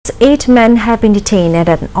8 men have been detained at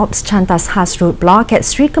an Cantas Khas roadblock at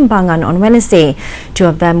Seri Kembangan on Wednesday. 2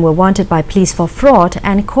 of them were wanted by police for fraud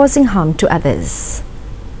and causing harm to others.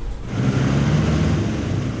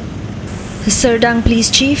 Serdang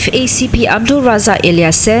Police Chief ACP Abdul Razak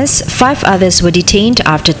Ilyas says 5 others were detained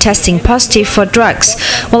after testing positive for drugs,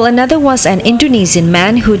 while another was an Indonesian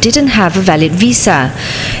man who didn't have a valid visa.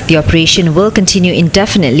 The operation will continue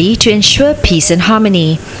indefinitely to ensure peace and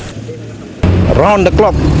harmony. Round the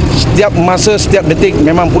clock, setiap masa, setiap detik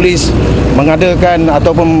memang polis mengadakan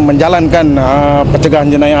ataupun menjalankan pencegahan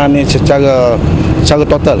jenayah ini secara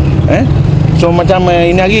total. So macam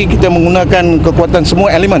ini hari kita menggunakan kekuatan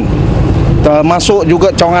semua elemen, termasuk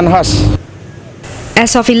juga cawangan khas.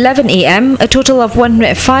 As of 11 AM, a total of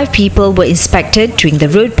 105 people were inspected during the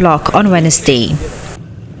roadblock on Wednesday.